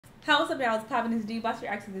What's up, y'all? It's poppin'. This D. Boss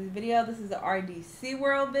reacts to this video. This is the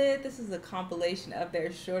RDCWORLD vid. This is a compilation of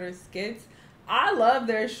their shorter skits. I love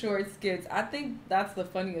their short skits. I think that's the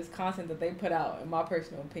funniest content that they put out, in my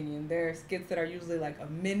personal opinion. Their skits that are usually like a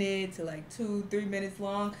minute to like 2-3 minutes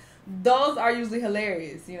long. Those are usually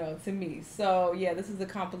hilarious, you know, to me. So yeah, this is a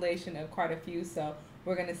compilation of quite a few. So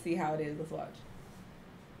we're gonna see how it is. Let's watch.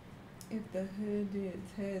 If the hood did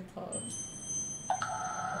its head talk.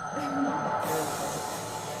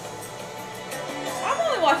 I've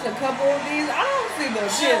only watched a couple of these. I don't see the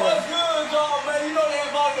shit. What's good, y'all, man? You know they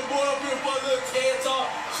invited the boy up here for a little TED talk.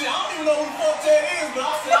 Shit, I don't even know who the fuck Ted is, but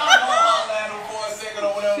I said I'm gonna holler at him for a second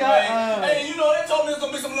or whatever, man. Hey, you know, they told me there's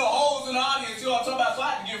gonna be some little holes in the audience, you know what I'm talking about, so I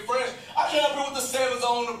had to get fresh. I came up here with the sevens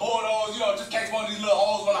on the bordeaux, you know, just in case one of these little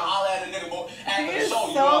holes when I holler at a nigga after the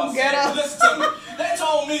show, you know what I'm saying? But listen to me. They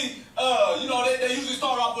told me, you know, they usually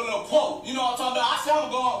start off with a little quote. You know what I'm talking about? I said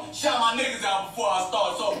I'm going to shout my niggas out before I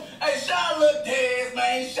start. So, hey, shout out Lil Dez,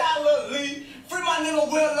 man. Shout out Lil Lee. Free my nigga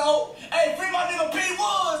Willow. Hey, free my nigga P.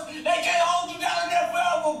 Woods. They can't hold you down there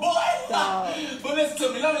forever, boy. But listen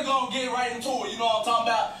to me. Let me go and get right into it. You know what I'm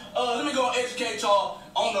talking about? Let me go and educate y'all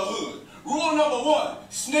on the hood. Rule number 1,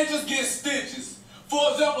 snitches get stitches.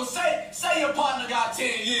 For example, say your partner got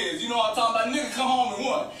 10 years, you know what I'm talking about, nigga come home and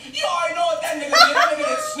won. You already know what that nigga did, that nigga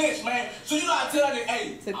that snitch, man. So you gotta tell that nigga,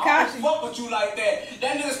 hey, I don't fuck with you like that.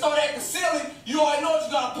 That nigga start acting silly, you already know what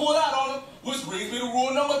you gotta pull out on him, which brings me to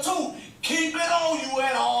rule number 2. Keep it on you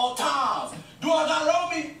at all times. Do I got it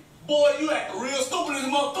on me? Boy, you acting real stupid as a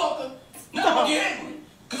motherfucker. Now I'm gonna get angry.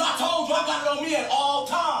 Cause I told you I got it on me at all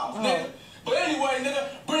times, nigga. But anyway, nigga,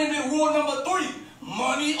 bring me to rule number 3.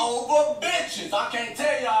 Money over bitches. I can't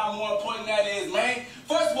tell y'all how more important that is, man.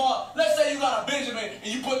 First of all, let's say you got a Benjamin and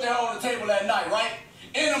you put that on the table that night, right?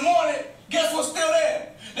 In the morning, guess what's still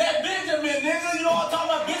there? That Benjamin, nigga, you know what I'm talking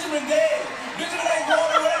about? Benjamin dead. Benjamin ain't going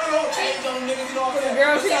nowhere. They don't change on them niggas, you know what I'm saying?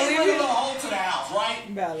 Girl, she gonna leave you home to the house, right?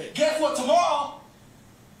 Valid. Guess what? Tomorrow,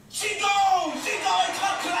 she gone. She gone.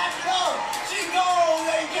 Come clap it up. She gone.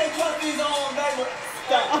 They can't trust these old neighbors.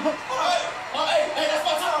 Hey, that's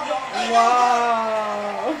my time, y'all.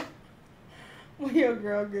 Wow. When your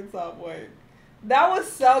girl gets off work. That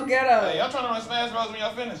was so ghetto. Hey, y'all trying to run Smash Bros when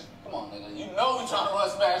y'all finish? Come on, nigga. You know we trying to run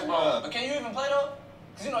Smash Bros. But can you even play though?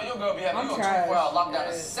 Because you know your girl be having you a 24-hour lockdown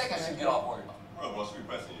the second she get off work. Bro, what's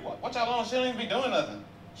repressing you? What y'all on? She don't even be doing nothing.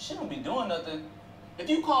 She don't be doing nothing. If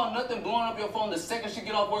you call nothing blowing up your phone the second she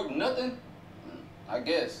get off work, nothing, I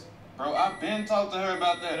guess. Bro, I've been talking to her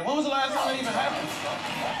about that. And when was the last time that even happened?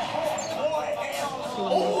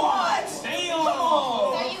 What? Damn!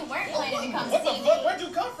 So you weren't planning to come What the see fuck? me? Where'd you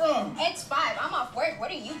come from? It's 5. I'm off work. What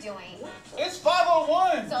are you doing? It's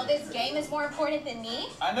 5:01. So this game is more important than me?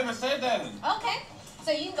 I never said that. Okay.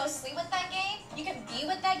 So you can go sleep with that game, you can be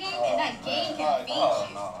with that game, and that game can feed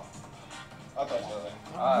you. No. I thought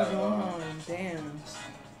you were Damn.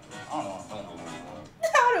 I don't know what I'm doing. I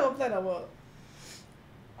don't play that well.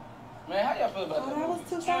 Man, how y'all feel about that? That was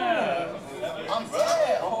too far. I'm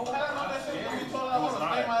sad. Bro,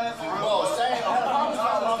 Same. I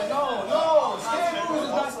promise y'all. No. Scary movies is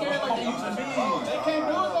not scary like they used to be. They can't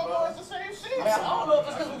do it no more. It's the same shit. Man, I don't know if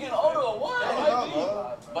it's because we're getting older or what. It might be.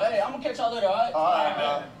 But hey, I'm going to catch y'all later, all right? All right,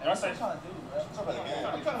 man. That's what I'm trying to do, man.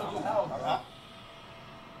 I'm trying to do house.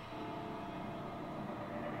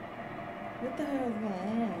 What the hell is going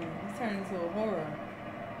on? It's turning into a horror.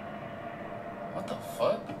 What the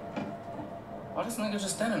fuck? Why this nigga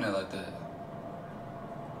just standing there like that?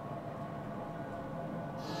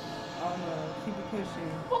 Oh no, keep it pushing.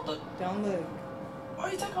 What the? Don't look.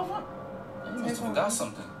 Why you take off on? You must have forgot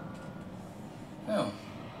something. Yeah.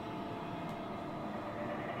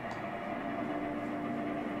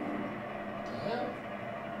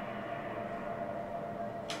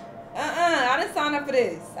 I didn't sign up for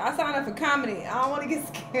this. I signed up for comedy. I don't want to get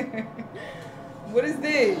scared. What is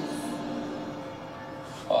this?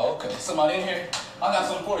 Oh, okay. Somebody in here. I got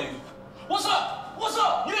something for you. What's up? What's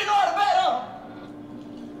up? You didn't know how to bet, huh?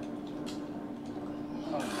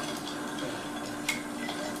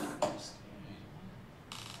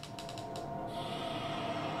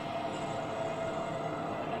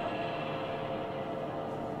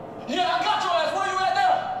 Yeah, I got your ass. Where you at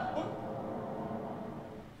now?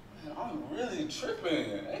 Man, I'm really tripping.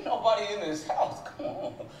 Ain't nobody in this house. Come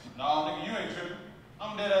on. Nah, nigga, you ain't tripping.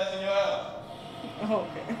 I'm dead ass in your house.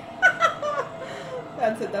 Okay.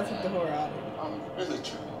 That's it. That's what the horror out of. I'm really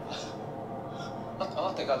tripping.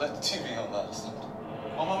 I think I left the TV on last night.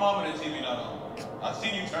 Oh, my mama, the TV not on. I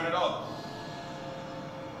seen you turn it off.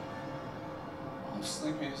 I'm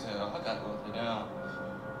sleepy as hell. I gotta go lay down.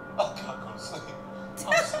 I gotta go to sleep.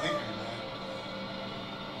 I'm sleepy, man.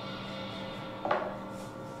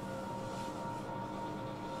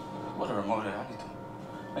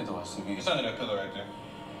 CV. It's under that pillow right there.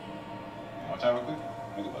 Watch out real quick.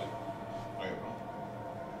 Look at it. Go ahead, bro.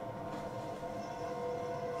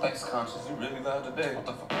 Thanks, Conscious. You really loud today. What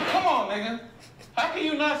the fuck? Come on, nigga. How can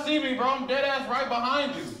you not see me, bro? I'm dead ass right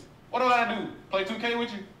behind you. What do I do? Play 2K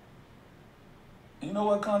with you? You know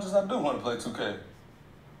what, Conscious? I do want to play 2K.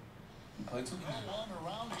 You play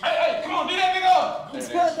 2K? Hey, come on, do that nigga up.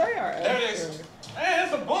 There it is. Man,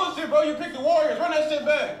 that's some bullshit, bro. You picked the Warriors. Run that shit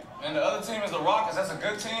back. And the other team is the Rockets. That's a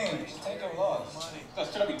good team. Just take their loss.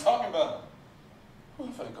 That's what I be talking about.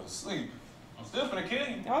 I'm finna go to sleep. I'm still finna kill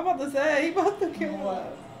you. I was about to say, he about to kill me.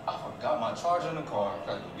 I forgot my charger in the car. I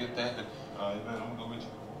gotta go get that. Alright, man, I'm gonna go with you.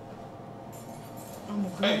 I'm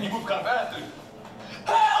gonna go. Hey, you move kind of fast, dude.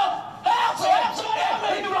 Help! Help! Somebody help me!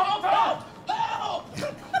 Help! Help! Help!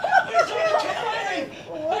 He's trying to kill me!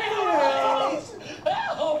 Help!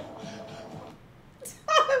 Help!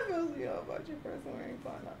 I feel you about your first one and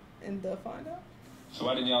find out. And the find out. So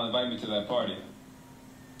why didn't y'all invite me to that party?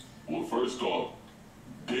 Well, first off,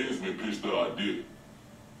 Desmond pitched the idea.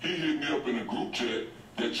 He hit me up in the group chat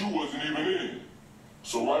that you wasn't even in.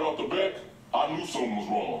 So right off the bat, I knew something was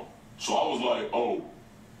wrong. So I was like, oh,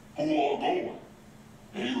 who all going?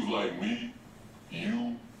 And he was like, me,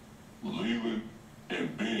 you, Leland,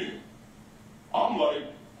 and Ben. I'm like,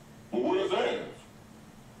 well, where's Av?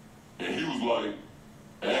 And he was like,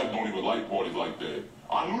 Av don't even like parties like that.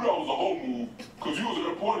 I knew that was a whole move, because you was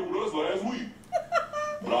at a party with us last week.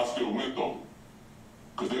 But I still went, though.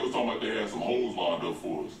 Because they was talking about they had some hoes lined up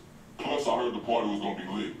for us. Plus, I heard the party was going to be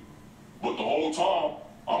lit. But the whole time,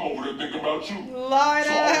 I'm over there thinking about you. Lord,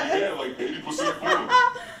 so I only had like 80% fun.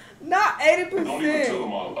 Not 80%. Don't even tell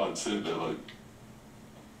him I said that, like.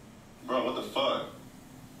 Bro, what the fuck?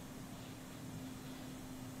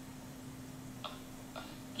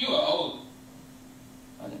 You are old.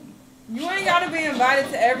 You ain't gotta be invited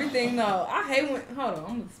to everything, though. I hate when. Hold on,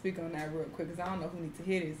 I'm gonna speak on that real quick because I don't know who needs to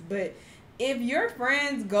hear this. But if your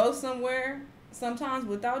friends go somewhere sometimes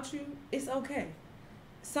without you, it's okay.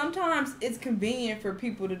 Sometimes it's convenient for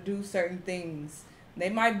people to do certain things. They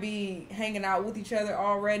might be hanging out with each other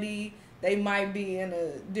already. They might be in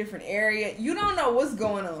a different area. You don't know what's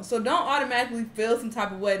going on. So don't automatically feel some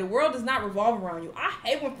type of way. The world does not revolve around you. I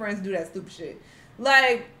hate when friends do that stupid shit.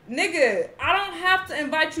 Like, nigga, I don't have to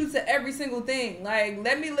invite you to every single thing. Like,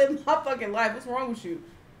 let me live my fucking life. What's wrong with you?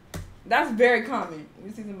 That's very common.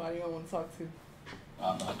 You see somebody you don't want to talk to.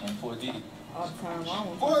 I'm not in 4D. All the time. I don't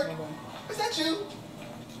want to talk Ford, to nobody. is that you?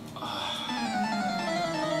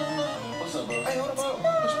 What's up, bro? Hey, what about?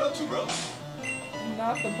 What you up to, bro?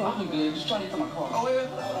 Not the I've Pokemon. been good. Just trying to get to my car. Oh,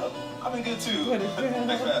 yeah. I've been good, too. What is that?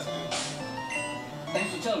 Thanks for asking. Thanks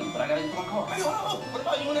for telling me, but I gotta get to my car. Hey, hold on. What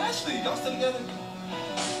about you and Ashley? Y'all still together?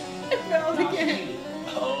 No, Nah, again. shit.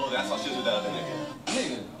 Oh, that's why she's without that nigga.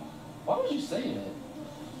 Nigga, why would you say that?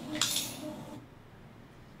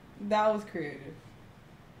 That was creative.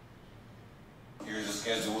 Here's the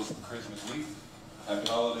schedules for Christmas week. Happy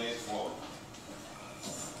holidays to all.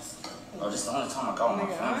 Oh, this is the only time I got with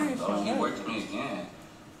my Nigga, I family, ain't though. showing You up. worked me again.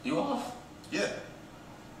 You off? Yeah.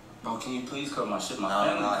 Bro, can you please cover my shit? My No,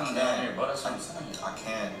 family I coming down can't. here, bro. That's what I'm saying. I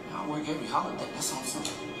can. I work every holiday. That's what I'm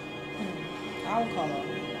saying. I will call off.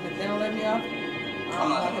 If they don't let me off, I'm not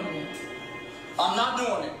lock doing them in. I'm not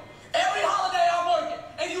doing it. Every holiday I'm working,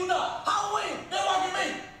 and you not. Halloween, they're working me.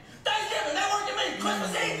 Thanksgiving, they're working me.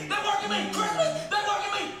 Christmas Eve, they're working me. Christmas, they're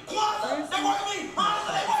working me. Kwanzaa, they're working me.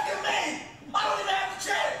 Hanukkah, they're working me. I don't even have to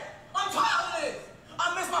check. I'm tired of this. I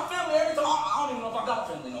miss my family every time. I don't even know if I got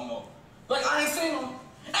family no more. Like, I ain't seen them.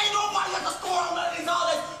 Ain't nobody at the store on none of these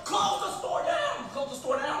holidays. Close the store down. Close the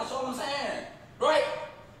store down, that's all I'm saying. Right?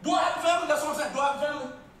 Do I have a family? That's what I'm saying. Do I have a family?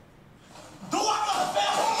 Do I got a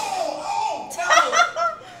family? Tell me.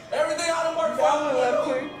 Everything I done worked for, I done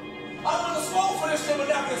quick. I went to school for this shit, but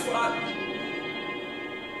now guess what I do?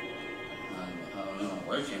 I'm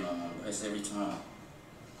working on this every time.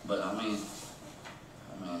 But I mean,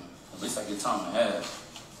 at least I get time and a half.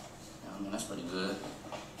 I mean, that's pretty good.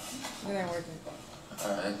 It ain't working.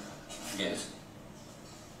 Alright, I guess.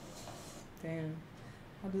 Damn.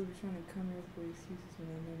 I do be trying to come here for excuses when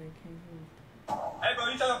I know they can't move. Hey, bro,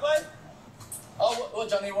 you trying to play? Oh, what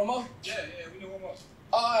y'all need one more? Yeah, we need one more.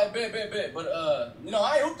 Alright, bet. But,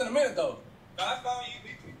 I ain't hooped in a minute, though. No, I found you.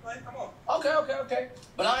 We play. Come on. Okay.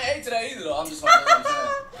 But I ain't ate today either, though. I'm just like, what I'm saying.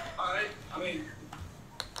 All right. I mean,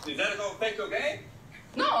 is that gonna affect your game?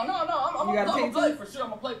 No. I'm You gotta gonna pick play two? for sure. I'm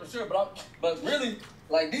gonna play for sure. But really,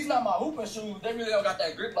 like, these not my hooping shoes. They really don't got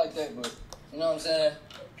that grip like that. But you know what I'm saying?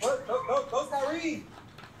 What? Those Kyrie.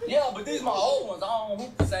 Yeah, but these my old ones. I don't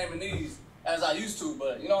hoop the same in these as I used to.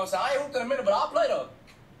 But you know what I'm saying? I ain't hooped in a minute, but I'll play though.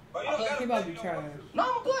 But you don't gotta He about to be trying. No,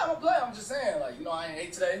 I'm gonna play. I'm just saying, like, you know, I ain't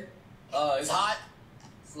ate today. It's hot.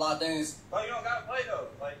 It's a lot of things. Oh, you don't gotta play though.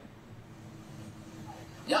 Like,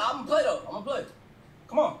 yeah, I'm gonna play though. I'm gonna play.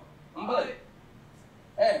 Come on, I'm gonna play.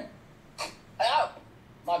 Hey,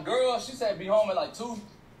 my girl, she said be home at like 2.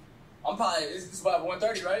 I'm probably, it's about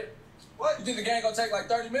 1:30, right? what? You think the game gonna take like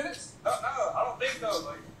 30 minutes? No, I don't think so.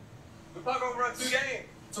 Like, we probably gonna run 2 games.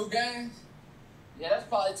 2 games? Yeah, that's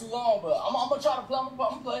probably too long, but I'm gonna try to play. I'm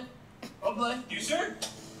gonna play. I'm gonna play. You sure?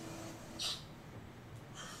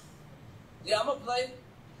 Yeah, I'm gonna play.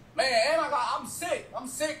 Man, and I'm sick. I'm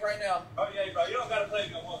sick right now. Oh yeah, bro. You don't gotta play if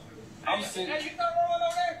you don't want to. I'm sick. Hey, you got one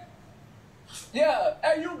over there? Yeah.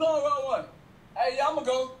 Hey, you going round 1? Hey, yeah, I'm gonna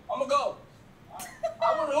go.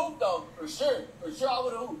 I would've hooped though, for sure. For sure, I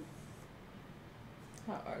would've hooped.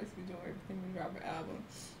 How artists be doing everything when you drop an album.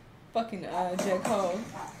 Fucking J. Cole.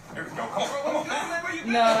 Here we go. Come on.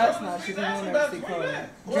 No, that's not true. We'll never see Cole.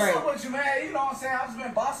 What's Drake. up with you, man? You know what I'm saying? I've just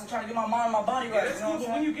been bossing, trying to get my mind and my body right. That's You know cool, what but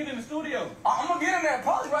I'm when saying? you get in the studio. I'm gonna get in there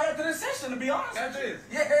probably right after this session, to be honest. That's it.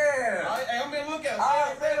 Yeah. Hey, I'm gonna look at it.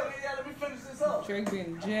 Alright, let me finish this up. Drake be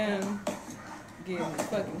in the gym, getting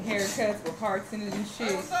fucking haircuts with hearts in it and Hey,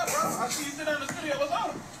 shit. what's up, bro? I see you sit down in the studio. What's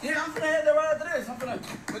up? Yeah, I'm finna head there right after this.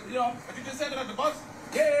 But you know, But you just said it at the bus.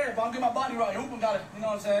 yeah, if I'm getting my body right, hooping got it. You know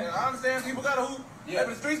what I'm saying? Yeah, I understand people gotta hoop. Yeah. Hey, but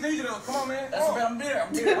the streets need you though. Come on, man. That's Come what on. I'm there. I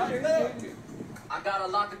understand. I got a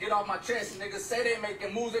lot to get off my chest. Niggas say they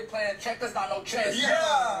making moves, they playing checkers, not no chess.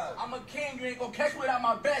 Yeah. I'm a king, you ain't gonna catch me without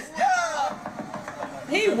my best. Yeah.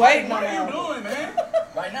 He waiting What on are you that. doing, man?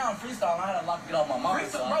 Right now I'm freestyling. I had a lot to get off my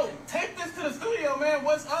mind. Bro, take this to the studio, man.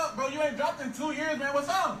 What's up, bro? You ain't dropped in 2 years, man. What's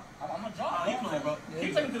up? I'm gonna Oh, drop you playing, bro.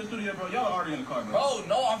 Keep taking to the studio, bro. Y'all are already in the car, bro. Bro,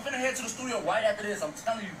 no, I'm finna head to the studio right after this. I'm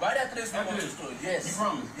telling you, right after this, we're After going to the this? studio. Yes. You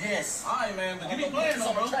promise? Yes. All right, man. But you I'm be gonna playing put this though,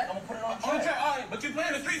 on bro. the track. I'm gonna put it on the On the track. track, all right. But you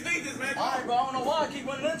playing the streets DJs, man. All right, bro. I don't know why I keep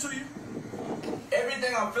running into you.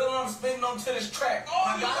 Everything I'm feeling, I'm spinning onto this track.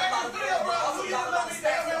 Oh, you back in the studio, bro. Who you let me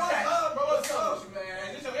down, man? What's up, bro? What's up? man?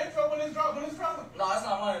 Is this your intro when it's dropping? When it's dropping? No, that's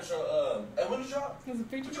not my intro. Hey, when is it drop? There's a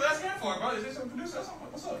What picture. you asking him for, bro? Is this your producer or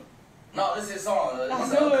something? What's up? No, this is his song. This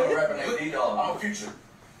is knew it. rapping that D-Dog. I'm a Future.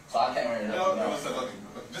 So I can't really No, what's up? Okay.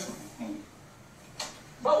 Just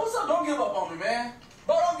Bro, what's up? Don't give up on me, man.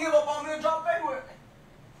 Bro, don't give up on me and drop February.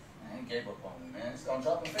 I ain't gave up on me, man. It's gonna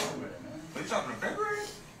drop in February, man. But you dropping in February?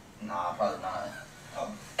 Nah, probably not.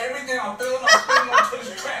 Everything I'm feeling, I'm spinning onto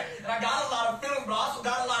this track. And I got a lot of feelings, but I also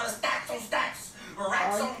got a lot of stacks on stacks.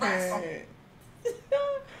 Racks on racks on. Okay.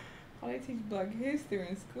 Oh, they teach Black history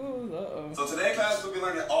in schools. Uh-oh. So today, class, we'll be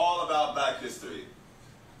learning all about Black history.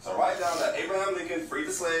 So write down that Abraham Lincoln freed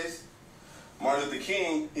the slaves, Martin Luther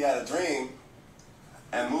King, he had a dream,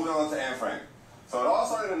 and moving on to Anne Frank. So it all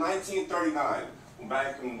started in 1939,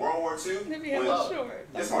 back in World War II. Maybe have when- a short.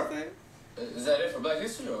 Yes, like I Mark. said. Is that it for Black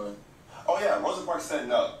History or? Oh yeah, Rosa Parks said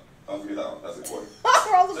no. Don't forget that one. That's important.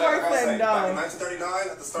 Rosa So Parks like I said say, back in no. 1939,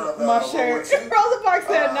 at the start of My World War shirt. II. Rosa Parks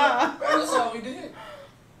said nah. That's all we did.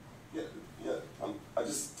 Yeah. I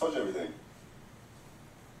just told you everything.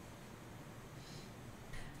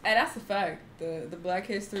 And that's a fact. The Black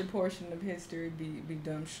history portion of history be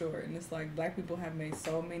dumb short. And it's like Black people have made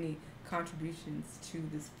so many contributions to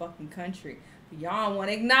this fucking country. But y'all don't want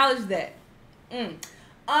to acknowledge that.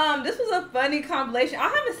 This was a funny compilation. I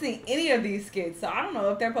haven't seen any of these skits, so I don't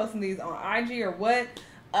know if they're posting these on IG or what.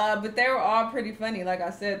 But they were all pretty funny. Like I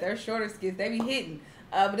said, they're shorter skits. They be hitting.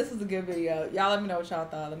 But this was a good video. Y'all let me know what y'all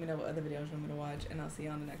thought. Let me know what other videos you want me to watch. And I'll see you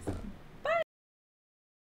on the next one.